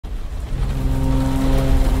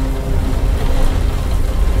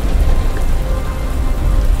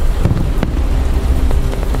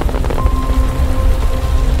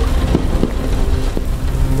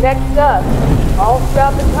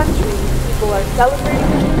celebrating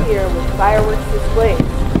the new year with fireworks displays.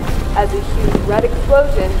 As a huge red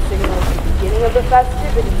explosion signals the beginning of the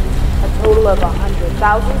festivities, a total of 100,000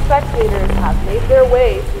 spectators have made their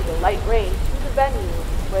way through the light rain to the venue,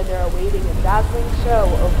 where they're awaiting a dazzling show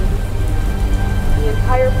over the sea. The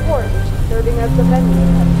entire port, which is serving as the venue,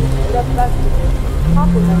 has boosted up festivals,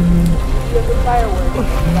 complementing the beauty of the fireworks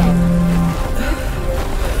themselves. This year,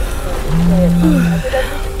 the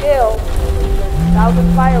unprecedented scale, over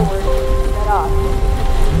 30,000 fireworks being set off.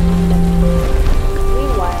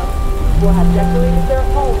 Meanwhile, people have decorated their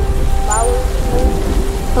homes with flowers and roses.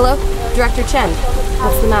 Hello? Director Chen.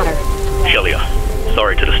 What's the matter? Shelia,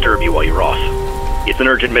 sorry to disturb you while you're off. It's an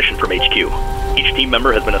urgent mission from HQ. Each team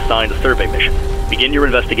member has been assigned a survey mission. Begin your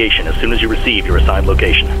investigation as soon as you receive your assigned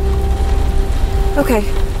location. Okay.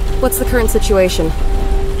 What's the current situation?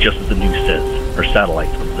 Just as the news says, our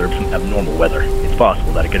satellites have observed some abnormal weather. It's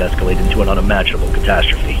possible that it could escalate into an unimaginable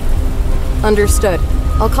catastrophe. Understood.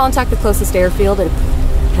 I'll contact the closest airfield and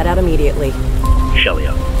head out immediately.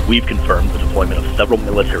 Shelia, we've confirmed the deployment of several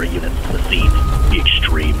military units to the scene. Be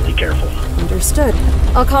extremely careful. Understood.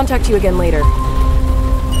 I'll contact you again later.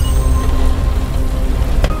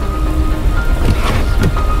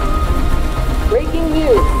 Breaking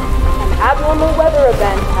news. An abnormal weather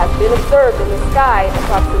event has been observed in the sky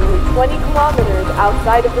approximately 20 kilometers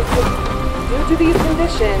outside of the city. Due to these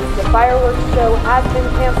conditions, the fireworks show has been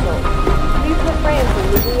canceled.